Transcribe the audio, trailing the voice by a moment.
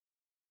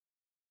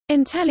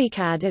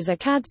IntelliCAD is a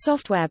CAD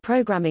software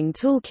programming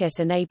toolkit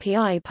and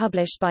API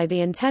published by the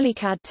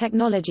IntelliCAD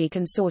Technology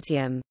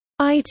Consortium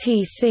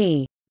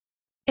 (ITC).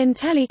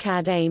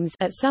 IntelliCAD aims,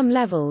 at some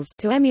levels,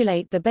 to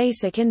emulate the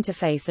basic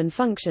interface and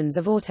functions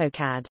of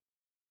AutoCAD.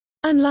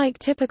 Unlike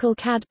typical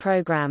CAD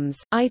programs,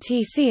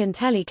 ITC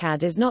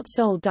IntelliCAD is not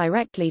sold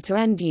directly to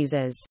end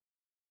users.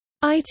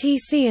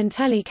 ITC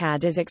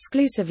IntelliCAD is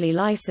exclusively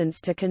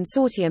licensed to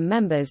consortium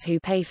members who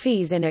pay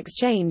fees in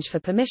exchange for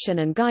permission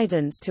and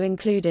guidance to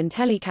include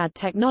IntelliCAD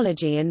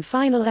technology in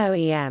final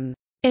OEM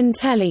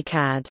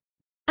IntelliCAD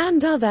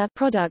and other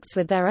products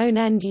with their own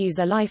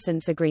end-user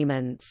license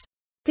agreements.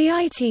 The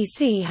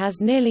ITC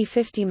has nearly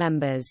 50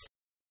 members.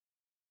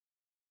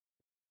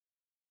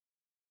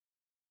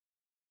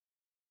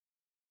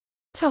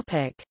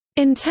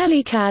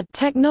 IntelliCAD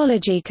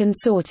Technology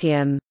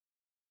Consortium.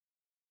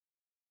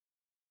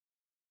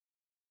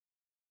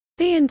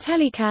 The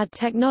IntelliCAD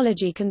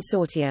Technology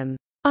Consortium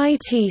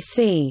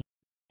 (ITC)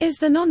 is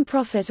the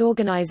non-profit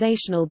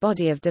organizational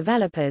body of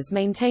developers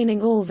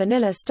maintaining all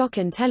vanilla stock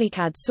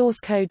IntelliCAD source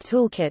code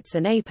toolkits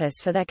and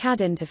APIs for their CAD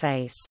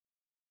interface.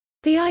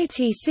 The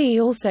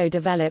ITC also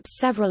develops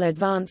several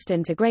advanced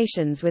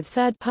integrations with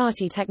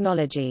third-party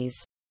technologies.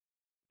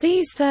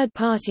 These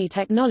third-party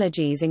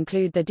technologies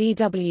include the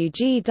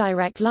DWG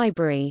Direct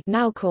Library,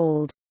 now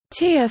called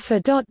TIA for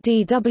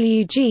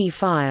 .dwg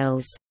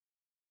files,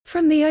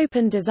 from the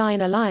Open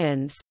Design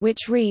Alliance,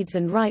 which reads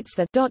and writes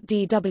the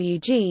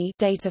 .dwg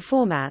data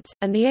format,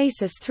 and the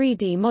ASUS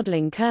 3D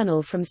modeling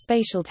kernel from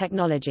Spatial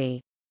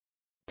Technology.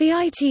 The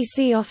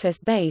ITC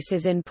office base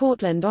is in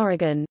Portland,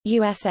 Oregon,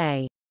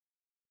 USA.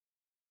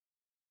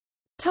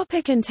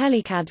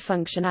 IntelliCAD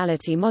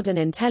Functionality. Modern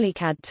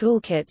IntelliCAD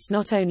toolkits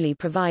not only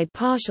provide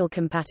partial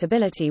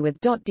compatibility with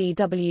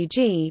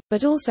 .dwg,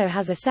 but also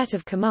has a set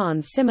of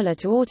commands similar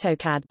to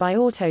AutoCAD by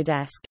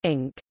Autodesk,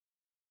 Inc.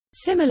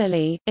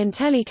 Similarly,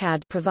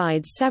 IntelliCAD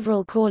provides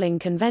several calling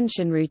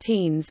convention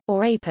routines,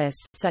 or APIs,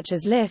 such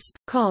as Lisp,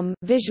 COM,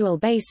 Visual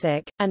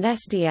Basic, and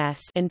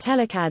SDS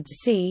IntelliCAD's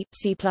C,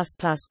 C++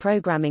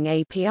 programming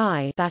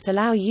API that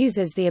allow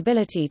users the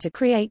ability to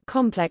create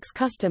complex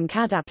custom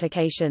CAD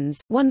applications.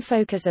 One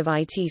focus of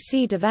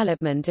ITC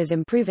development is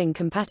improving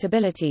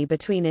compatibility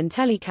between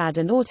IntelliCAD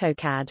and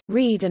AutoCAD,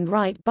 read and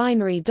write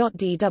binary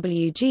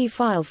 .dwg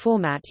file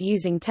format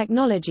using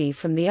technology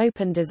from the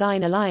Open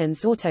Design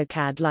Alliance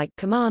AutoCAD like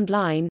command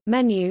line,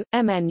 menu,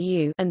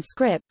 MNU, and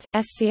script,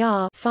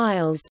 SCR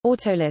files,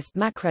 Autolisp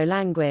macro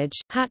language,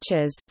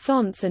 hatches,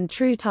 fonts and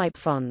true type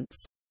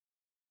fonts.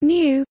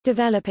 New,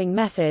 developing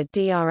method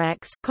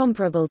DRX,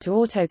 comparable to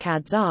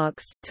AutoCAD's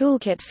ARCs.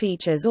 Toolkit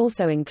features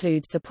also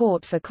include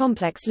support for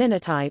complex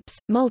linotypes,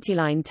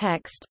 multiline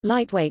text,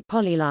 lightweight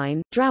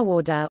polyline,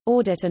 draworder,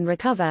 audit and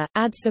recover,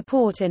 adds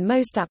support in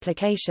most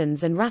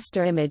applications and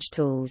raster image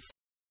tools.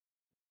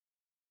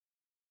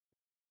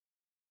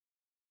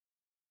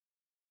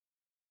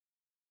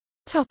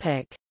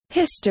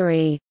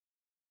 History.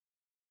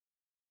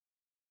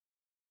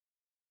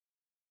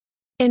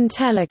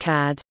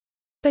 IntelliCAD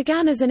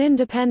began as an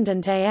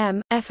independent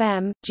AM,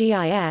 FM,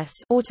 GIS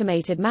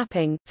automated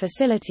mapping,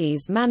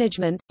 facilities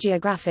management,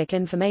 geographic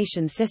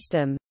information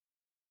system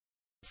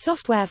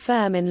software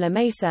firm in La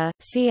Mesa,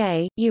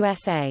 CA,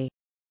 USA.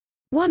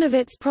 One of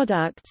its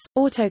products,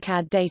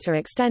 AutoCAD Data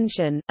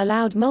Extension,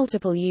 allowed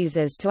multiple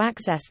users to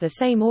access the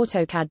same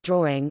AutoCAD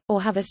drawing,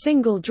 or have a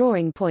single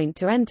drawing point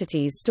to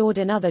entities stored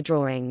in other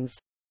drawings.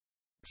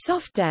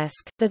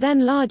 Sofdesk, the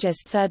then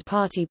largest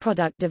third-party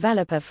product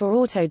developer for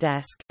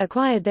Autodesk,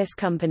 acquired this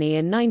company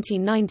in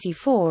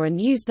 1994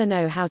 and used the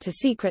know-how to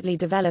secretly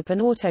develop an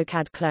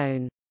AutoCAD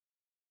clone.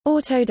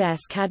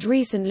 Autodesk had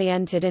recently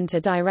entered into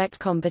direct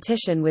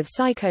competition with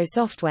Psycho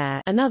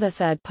Software, another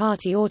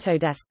third-party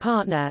Autodesk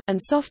partner, and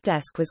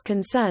Sofdesk was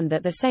concerned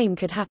that the same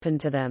could happen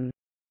to them.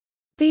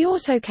 The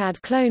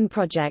AutoCAD clone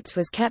project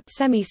was kept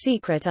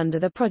semi-secret under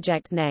the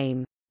project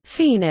name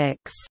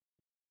Phoenix.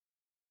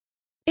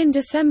 In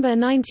December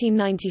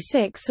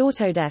 1996,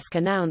 Autodesk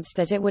announced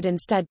that it would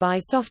instead buy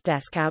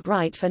Sofdesk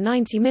outright for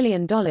 $90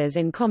 million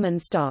in common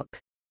stock.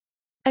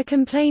 A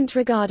complaint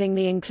regarding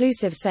the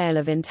inclusive sale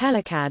of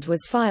IntelliCAD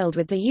was filed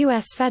with the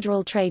U.S.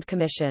 Federal Trade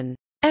Commission,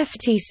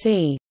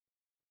 FTC.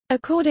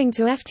 According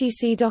to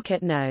FTC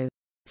docket No.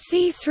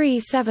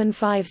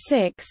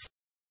 C3756,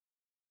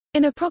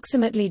 in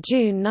approximately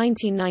June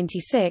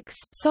 1996,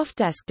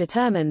 Sofdesk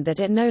determined that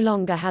it no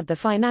longer had the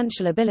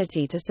financial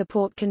ability to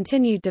support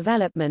continued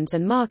development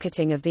and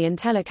marketing of the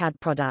IntelliCAD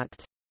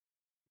product.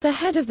 The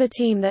head of the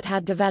team that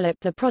had developed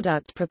the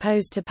product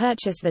proposed to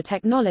purchase the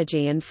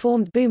technology and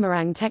formed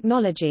Boomerang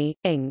Technology,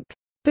 Inc.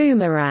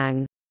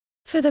 Boomerang,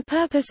 for the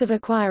purpose of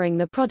acquiring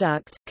the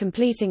product,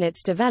 completing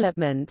its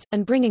development,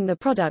 and bringing the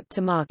product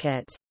to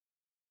market.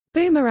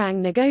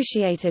 Boomerang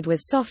negotiated with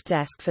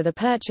Sofdesk for the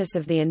purchase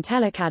of the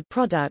IntelliCAD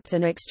product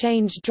and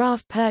exchanged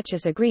draft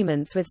purchase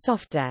agreements with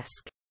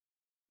Sofdesk.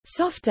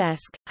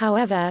 Sofdesk,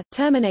 however,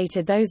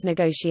 terminated those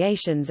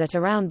negotiations at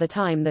around the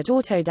time that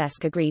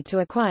Autodesk agreed to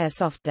acquire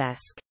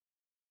Sofdesk.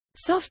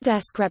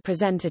 Softdesk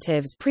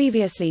representatives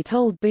previously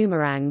told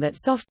Boomerang that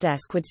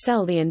Softdesk would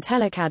sell the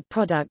IntelliCAD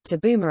product to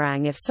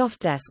Boomerang if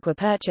Softdesk were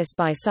purchased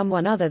by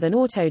someone other than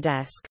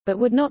Autodesk, but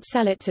would not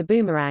sell it to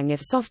Boomerang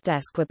if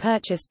Softdesk were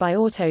purchased by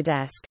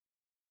Autodesk.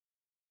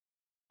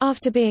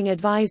 After being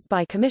advised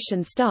by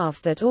Commission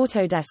staff that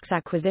Autodesk's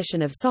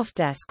acquisition of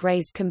Softdesk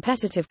raised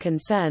competitive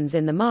concerns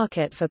in the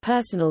market for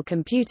personal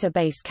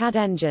computer-based CAD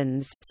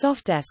engines,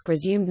 Softdesk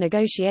resumed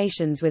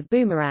negotiations with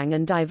Boomerang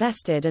and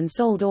divested and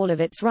sold all of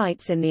its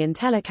rights in the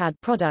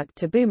IntelliCAD product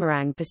to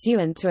Boomerang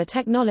pursuant to a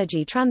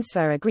technology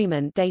transfer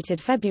agreement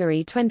dated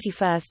February 21,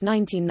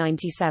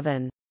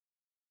 1997.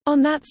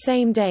 On that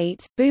same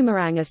date,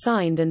 Boomerang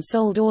assigned and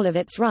sold all of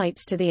its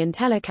rights to the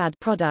IntelliCAD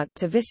product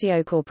to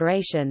Visio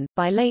Corporation.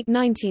 By late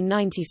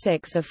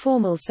 1996, a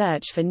formal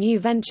search for new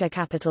venture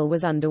capital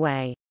was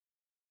underway.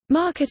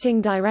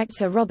 Marketing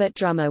director Robert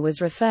Drummer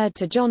was referred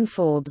to John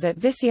Forbes at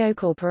Visio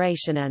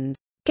Corporation and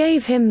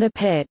gave him the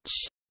pitch.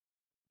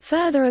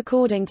 Further,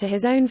 according to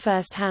his own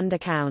first-hand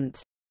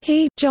account,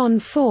 he, John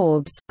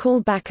Forbes,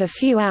 called back a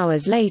few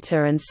hours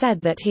later and said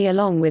that he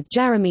along with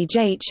Jeremy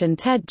Jaich and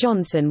Ted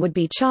Johnson would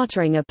be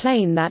chartering a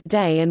plane that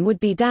day and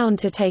would be down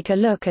to take a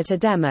look at a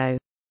demo.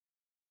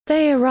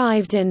 They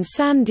arrived in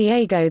San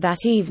Diego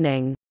that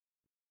evening.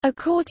 A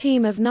core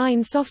team of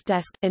 9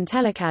 Softdesk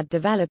IntelliCAD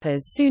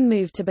developers soon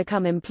moved to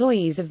become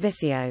employees of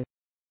Visio.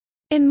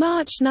 In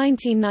March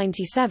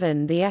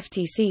 1997, the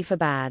FTC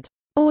forbade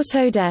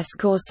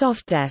Autodesk or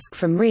Softdesk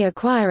from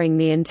reacquiring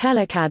the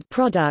IntelliCAD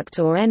product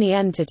or any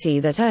entity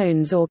that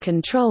owns or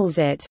controls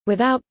it,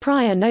 without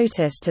prior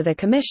notice to the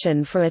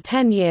Commission for a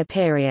 10-year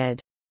period.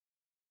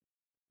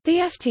 The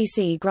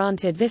FTC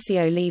granted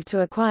Visio leave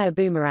to acquire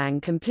Boomerang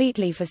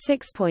completely for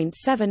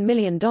 $6.7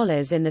 million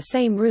in the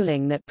same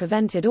ruling that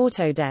prevented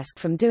Autodesk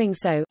from doing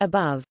so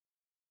above.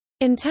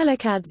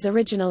 IntelliCAD's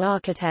original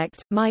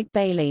architect, Mike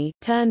Bailey,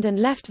 turned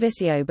and left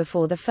Visio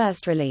before the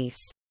first release.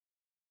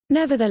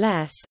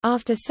 Nevertheless,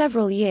 after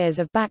several years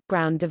of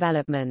background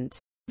development,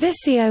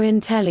 Visio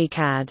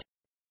IntelliCAD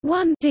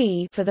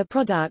 1D for the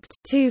product,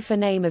 2 for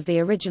name of the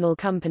original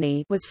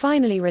company, was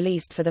finally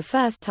released for the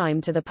first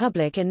time to the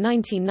public in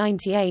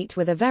 1998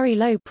 with a very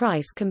low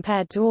price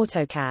compared to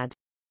AutoCAD.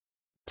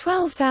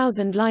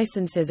 12,000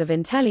 licenses of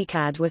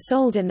IntelliCAD were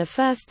sold in the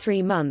first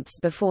 3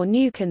 months before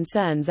new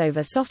concerns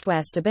over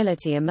software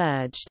stability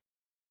emerged.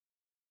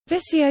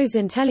 Visio's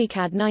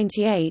IntelliCAD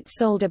 98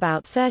 sold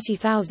about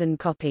 30,000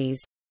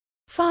 copies.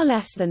 Far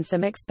less than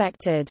some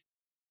expected.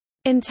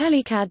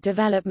 IntelliCAD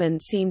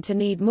development seemed to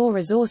need more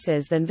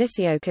resources than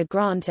Visio could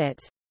grant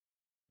it.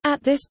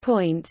 At this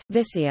point,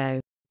 Visio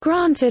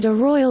granted a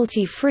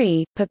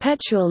royalty-free,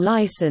 perpetual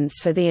license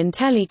for the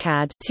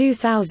IntelliCAD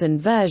 2000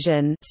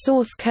 version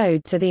source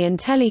code to the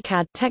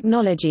IntelliCAD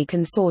Technology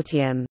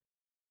Consortium.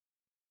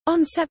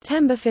 On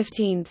September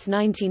 15,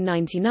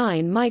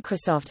 1999,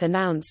 Microsoft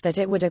announced that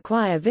it would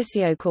acquire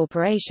Visio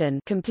Corporation,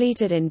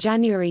 completed in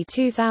January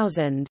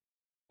 2000.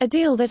 A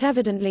deal that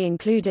evidently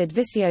included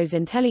Visio's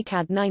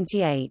IntelliCAD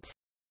 98.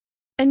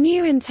 A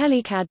new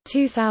IntelliCAD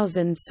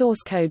 2000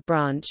 source code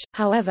branch,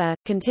 however,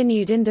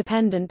 continued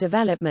independent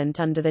development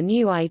under the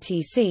new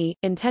ITC.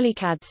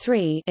 IntelliCAD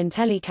 3,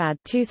 IntelliCAD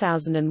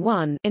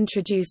 2001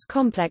 introduced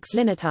complex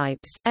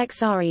linotypes,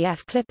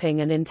 XREF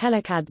clipping and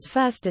IntelliCAD's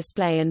first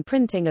display and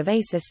printing of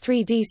ACES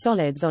 3D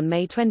solids on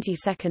May 22,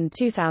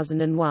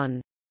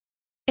 2001.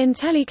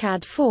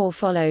 IntelliCAD 4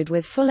 followed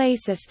with full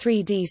ACES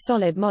 3D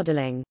solid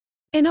modeling.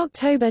 In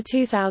October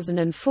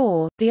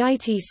 2004, the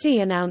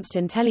ITC announced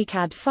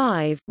IntelliCAD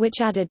 5, which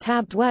added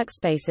tabbed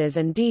workspaces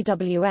and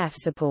DWF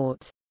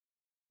support.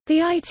 The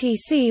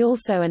ITC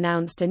also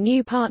announced a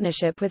new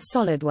partnership with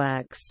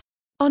SolidWorks.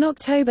 On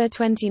October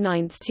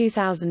 29,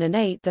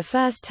 2008, the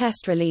first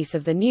test release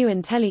of the new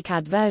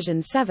IntelliCAD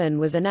version 7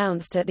 was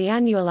announced at the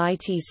annual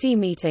ITC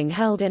meeting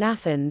held in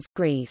Athens,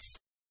 Greece.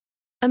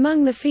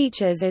 Among the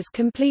features is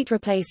complete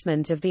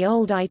replacement of the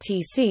old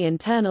ITC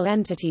internal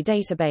entity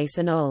database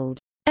and old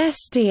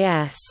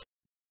SDS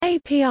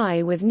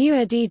API with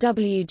newer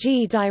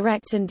DWG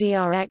Direct and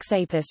DRX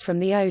APIs from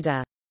the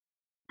ODA.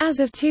 As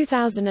of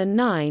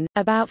 2009,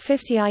 about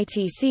 50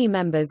 ITC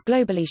members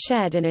globally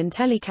shared in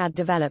IntelliCAD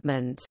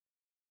development.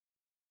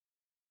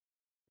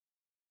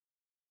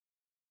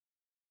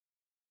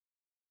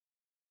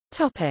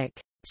 Topic.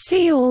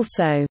 See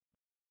also: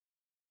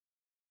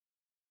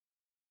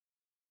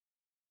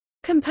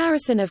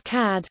 Comparison of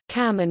CAD,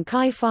 CAM and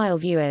CAI file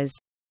viewers.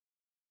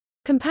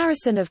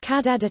 Comparison of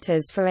CAD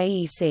editors for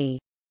AEC.